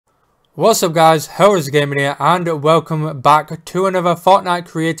What's up guys, Hell's Gaming here and welcome back to another Fortnite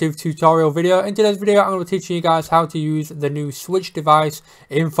creative tutorial video. In today's video I'm going to be teaching you guys how to use the new Switch device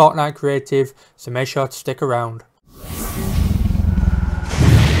in Fortnite creative, so make sure to stick around.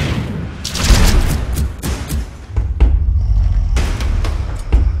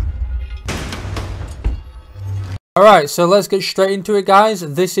 Alright, so let's get straight into it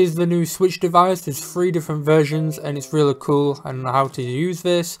guys. This is the new Switch device. There's 3 different versions and it's really cool and how to use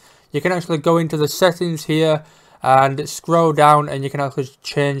this. You can actually go into the settings here and scroll down and you can actually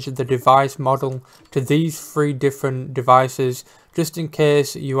change the device model to these 3 different devices just in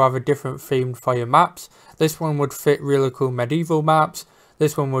case you have a different theme for your maps. This one would fit really cool medieval maps,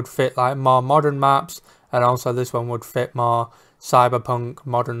 this one would fit like more modern maps, and also this one would fit more cyberpunk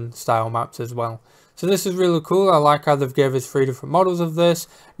modern style maps as well. So this is really cool. I like how they've gave us 3 different models of this.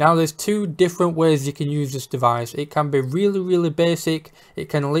 Now there's 2 different ways you can use this device. It can be really basic. It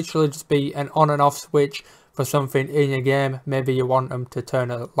can literally just be an on and off switch for something in your game. Maybe you want them to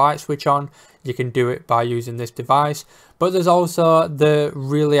turn a light switch on. You can do it by using this device. But there's also the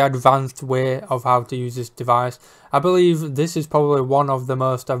really advanced way of how to use this device. I believe this is probably one of the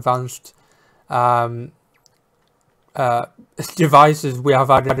most advanced devices we have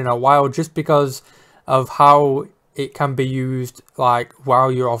had in a while, just because of how it can be used like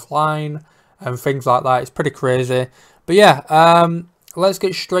while you're offline and things like that. It's pretty crazy. But yeah, let's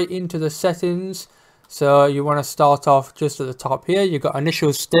get straight into the settings. So you want to start off just at the top here. You've got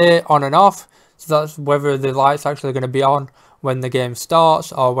initial state on and off, so that's whether the light's actually going to be on when the game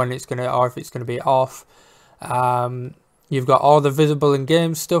starts or when it's going to, or if it's going to be off. You've got all the visible in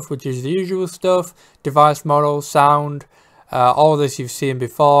game stuff, which is the usual stuff, device model, sound. All this you've seen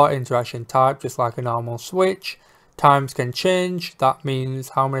before, interaction type, just like a normal switch. Times can change, that means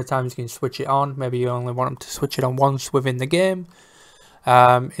how many times you can switch it on. Maybe you only want them to switch it on once within the game.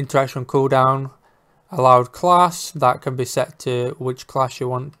 Interaction cooldown, allowed class, that can be set to which class you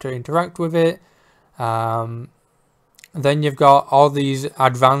want to interact with it. Then you've got all these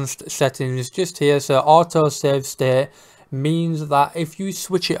advanced settings just here. So auto save state means that if you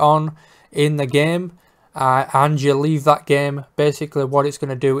switch it on in the game, and you leave that game, basically what it's going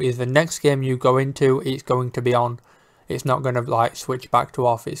to do is the next game you go into, it's going to be on. It's not going to like switch back to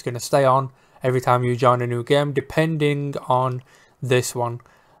off. It's going to stay on every time you join a new game, depending on this one.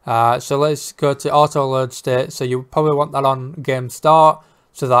 So let's go to auto load state. So you probably want that on game start,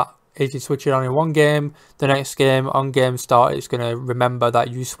 so that if you switch it on in one game, the next game on game start, it's going to remember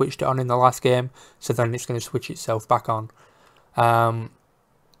that you switched it on in the last game, so then it's going to switch itself back on.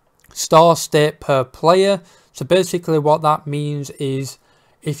 Store state per player. So basically what that means is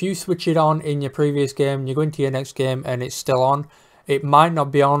if you switch it on in your previous game, you go into your next game and it's still on, it might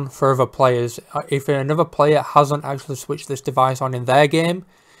not be on for other players. If another player hasn't actually switched this device on in their game,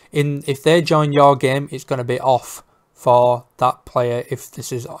 if they join your game, it's going to be off for that player if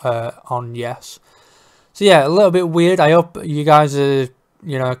this is on yes. So yeah, a little bit weird. I hope you guys are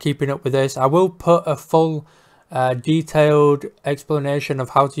keeping up with this. I will put a full detailed explanation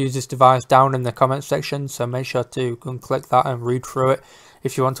of how to use this device down in the comment section, so make sure to go and click that and read through it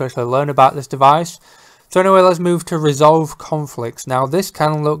if you want to actually learn about this device. So anyway, let's move to resolve conflicts. Now this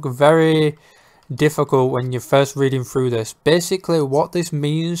can look very difficult when you're first reading through this. Basically what this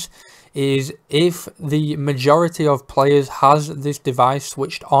means is if the majority of players has this device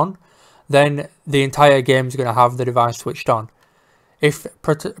switched on, then the entire game is going to have the device switched on. If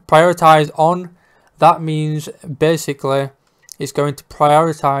prioritize on, that means basically it's going to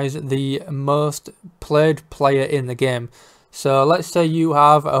prioritize the most played player in the game. So let's say you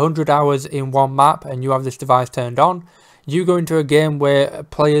have 100 hours in one map and you have this device turned on. You go into a game where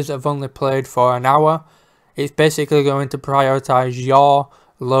players have only played for an hour. It's basically going to prioritize your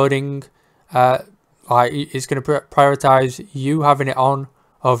loading. It's going to prioritize you having it on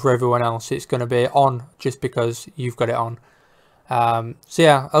over everyone else. It's going to be on just because you've got it on. So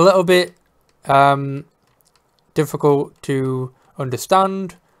yeah, a little bit difficult to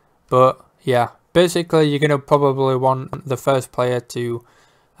understand, but yeah, basically you're going to probably want the first player to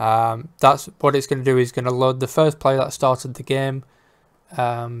that's what it's going to do, is going to load the first player that started the game,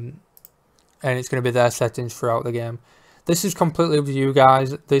 and it's going to be their settings throughout the game. This is completely up to you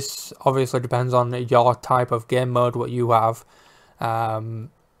guys. This obviously depends on your type of game mode, what you have. But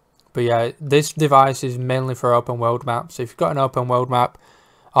yeah, this device is mainly for open world maps. So if you've got an open world map,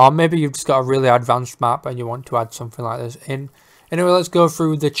 or maybe you've just got a really advanced map and you want to add something like this in. Anyway, let's go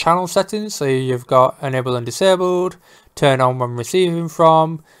through the channel settings. So you've got enabled and disabled, turn on when receiving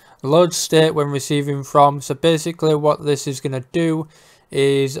from, load state when receiving from. So basically what this is going to do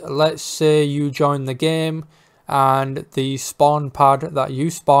is, let's say you join the game and the spawn pad that you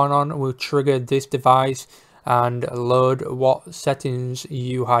spawn on will trigger this device and load what settings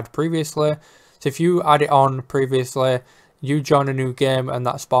you had previously. So if you had it on previously, you join a new game and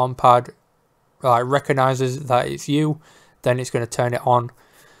that spawn pad recognizes that it's you, then it's going to turn it on.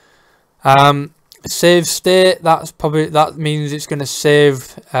 Save state, that means it's going to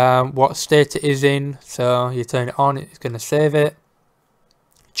save what state it is in. So you turn it on, it's going to save it.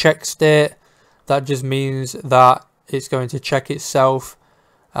 Check state, that just means that it's going to check itself.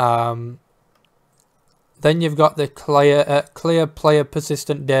 Then you've got the clear player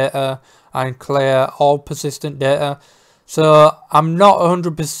persistent data and clear all persistent data. So I'm not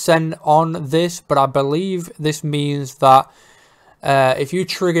 100% on this, but I believe this means that if you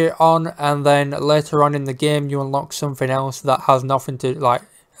trigger it on and then later on in the game you unlock something else that has nothing to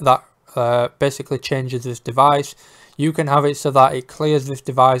basically changes this device, you can have it so that it clears this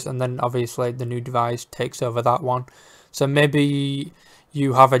device and then obviously the new device takes over that one. So maybe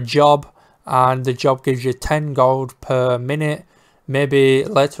you have a job and the job gives you 10 gold per minute. Maybe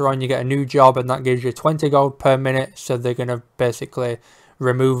later on you get a new job and that gives you 20 gold per minute. So they're going to basically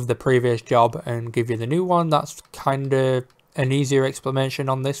remove the previous job and give you the new one. That's kind of an easier explanation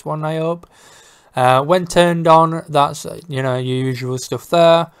on this one, I hope. When turned on, that's your usual stuff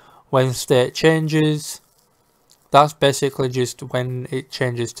there. When state changes, that's basically just when it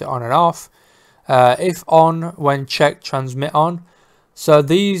changes to on and off. If on, when checked, transmit on. So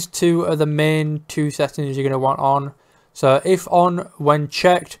these two are the main two settings you're going to want on. So if on, when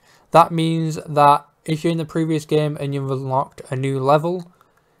checked, that means that if you're in the previous game and you've unlocked a new level,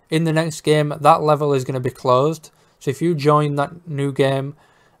 in the next game that level is going to be closed. So if you join that new game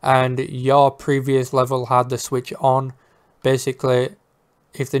and your previous level had the switch on, basically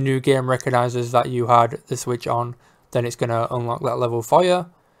if the new game recognizes that you had the switch on, then it's going to unlock that level for you.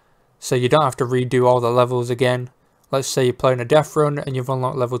 So you don't have to redo all the levels again. Let's say you're playing a death run and you've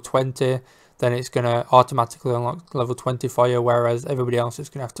unlocked level 20, then it's going to automatically unlock level 20 for you, whereas everybody else is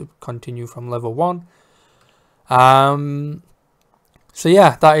going to have to continue from level 1. So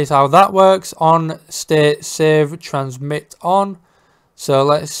yeah, that is how that works. On, state, save, transmit on. So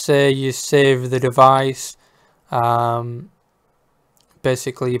let's say you save the device.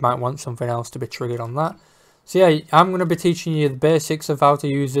 Basically you might want something else to be triggered on that. So yeah, I'm going to be teaching you the basics of how to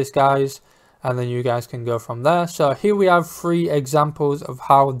use this, guys, and then you guys can go from there. So here we have 3 examples of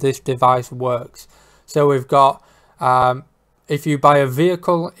how this device works. So we've got if you buy a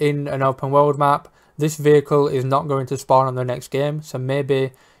vehicle in an open world map, this vehicle is not going to spawn on the next game. So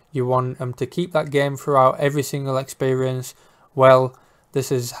maybe you want them to keep that game throughout every single experience. Well,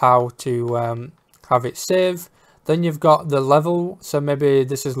 this is how to have it save. Then you've got the level. So maybe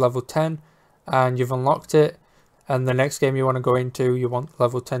this is level 10 and you've unlocked it. And the next game you want to go into, you want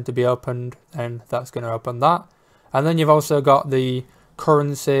level 10 to be opened, and that's going to open that. And then you've also got the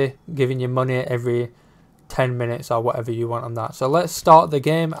currency giving you money every 10 minutes or whatever you want on that. So let's start the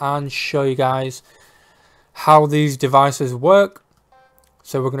game and show you guys how these devices work.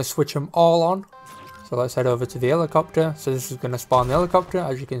 So we're going to switch them all on. So let's head over to the helicopter. So this is going to spawn the helicopter,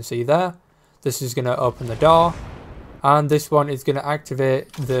 as you can see there. This is going to open the door, and this one is going to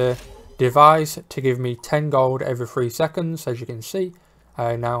activate the device to give me 10 gold every 3 seconds. As you can see,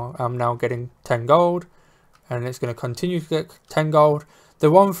 I'm now getting 10 gold, and it's going to continue to get 10 gold. The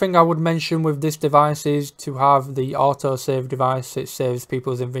one thing I would mention with this device is to have the auto save device. It saves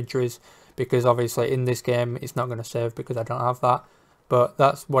people's inventories, because obviously in this game it's not going to save because I don't have that, but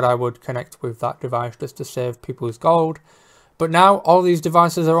that's what I would connect with that device, just to save people's gold. But now all these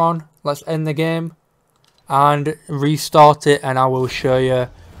devices are on. Let's end the game and restart it, and I will show you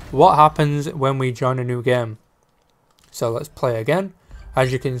what happens when we join a new game. So let's play again.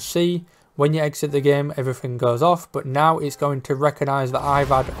 As you can see, when you exit the game, everything goes off, but now it's going to recognize that I've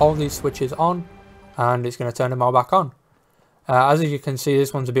had all these switches on, and it's going to turn them all back on. As you can see,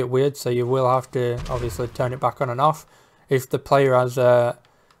 this one's a bit weird, so you will have to obviously turn it back on and off. If the player has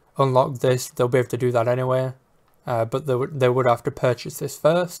unlocked this, they'll be able to do that anyway, but they would have to purchase this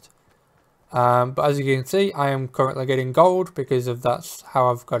first. But as you can see, I am currently getting gold because that's how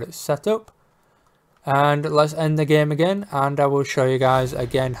I've got it set up. And let's end the game again, and I will show you guys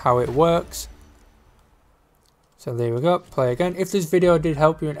again how it works. So there we go, play again. If this video did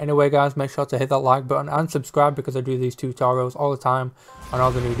help you in any way, guys, make sure to hit that like button and subscribe, because I do these tutorials all the time on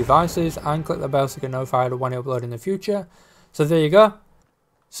all the new devices, and click the bell so you get notified of when I upload in the future. So there you go.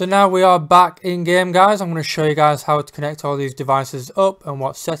 So now we are back in game, guys. I'm going to show you guys how to connect all these devices up and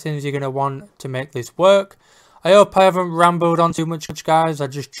what settings you're going to want to make this work. I hope I haven't rambled on too much, guys.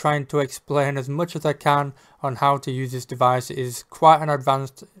 I'm just trying to explain as much as I can on how to use this device. It is quite an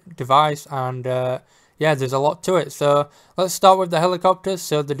advanced device, and yeah, yeah, there's a lot to it. So let's start with the helicopter.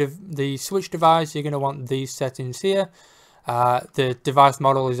 So the switch device, you're going to want these settings here. The device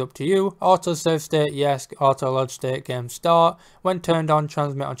model is up to you. Auto save state, yes. Auto load state, game start. When turned on,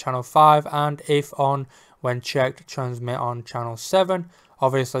 transmit on channel 5, and if on, when checked, transmit on channel 7.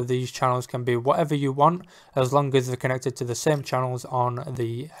 Obviously these channels can be whatever you want as long as they're connected to the same channels on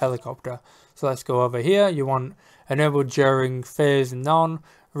the helicopter. So let's go over here. You want enable during phase none,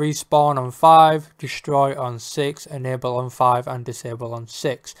 respawn on 5, destroy on 6, enable on 5, and disable on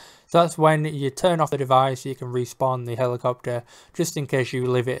 6. So that's when you turn off the device, you can respawn the helicopter just in case you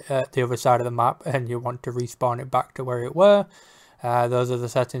leave it at the other side of the map and you want to respawn it back to where it were. Those are the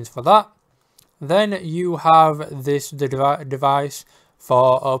settings for that. Then you have the device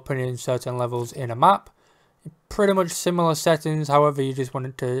for opening certain levels in a map. Pretty much similar settings, however you just want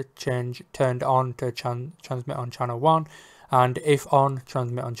it to change turned on to transmit on channel 1, and if on,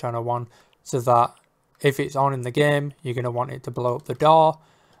 transmit on channel 1, so that if it's on in the game, you're going to want it to blow up the door.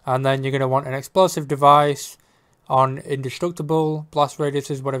 And then you're going to want an explosive device on indestructible, blast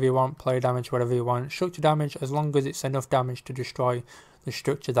radiuses, whatever you want, player damage, whatever you want, structure damage, as long as it's enough damage to destroy the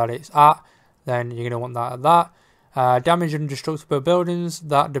structure that it's at, then you're going to want that at that. Damage indestructible buildings,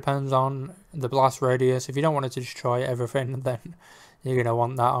 that depends on the blast radius. If you don't want it to destroy everything, then you're going to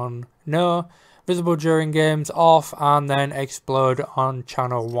want that on no. Visible during games, off, and then explode on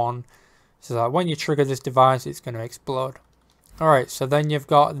channel 1. So that when you trigger this device, it's going to explode. Alright, so then you've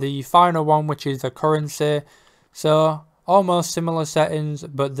got the final one, which is the currency. So almost similar settings,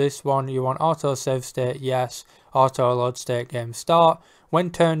 but this one you want auto save state, yes. Auto load state, game start.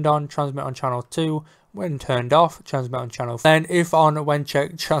 When turned on, transmit on channel 2. When turned off, transmit on channel 4. Then if on, when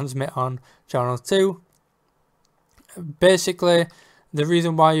checked, transmit on channel 2. Basically, the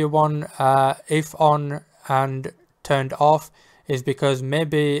reason why you want if on and turned off is because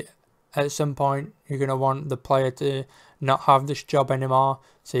maybe at some point you're going to want the player to not have this job anymore,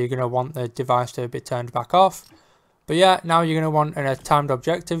 so you're going to want the device to be turned back off. But yeah, now you're going to want a timed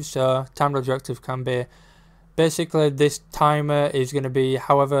objective. So timed objective can be basically this timer is going to be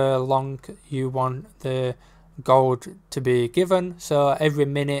however long you want the gold to be given. So every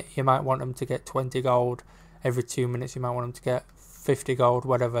minute you might want them to get 20 gold, every 2 minutes you might want them to get 50 gold,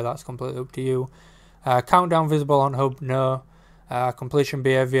 whatever, that's completely up to you. Countdown visible on hub, no. Completion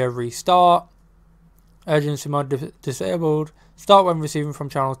behavior, restart. Urgency mode disabled. Start when receiving from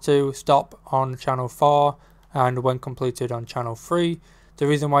channel 2, stop on channel 4, and when completed on channel 3. The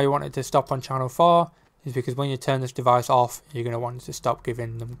reason why you want it to stop on channel 4 is because when you turn this device off, you're going to want it to stop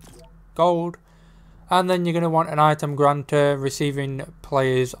giving them gold. And then you're going to want an item granter, receiving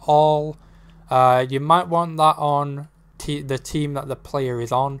players all. You might want that on the team that the player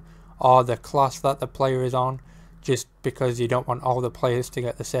is on, or the class that the player is on, just because you don't want all the players to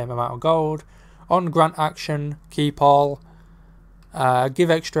get the same amount of gold. On grant action, keep all, give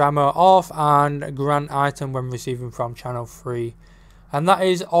extra ammo off, and grant item when receiving from channel 3. And that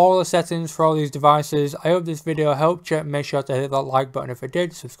is all the settings for all these devices. I hope this video helped you. Make sure to hit that like button if it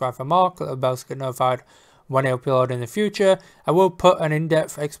did, subscribe for more, click the bell to get notified when I upload in the future. I will put an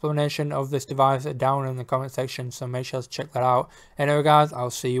in-depth explanation of this device down in the comment section, so make sure to check that out. Anyway guys, I'll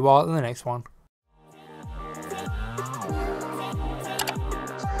see you all in the next one.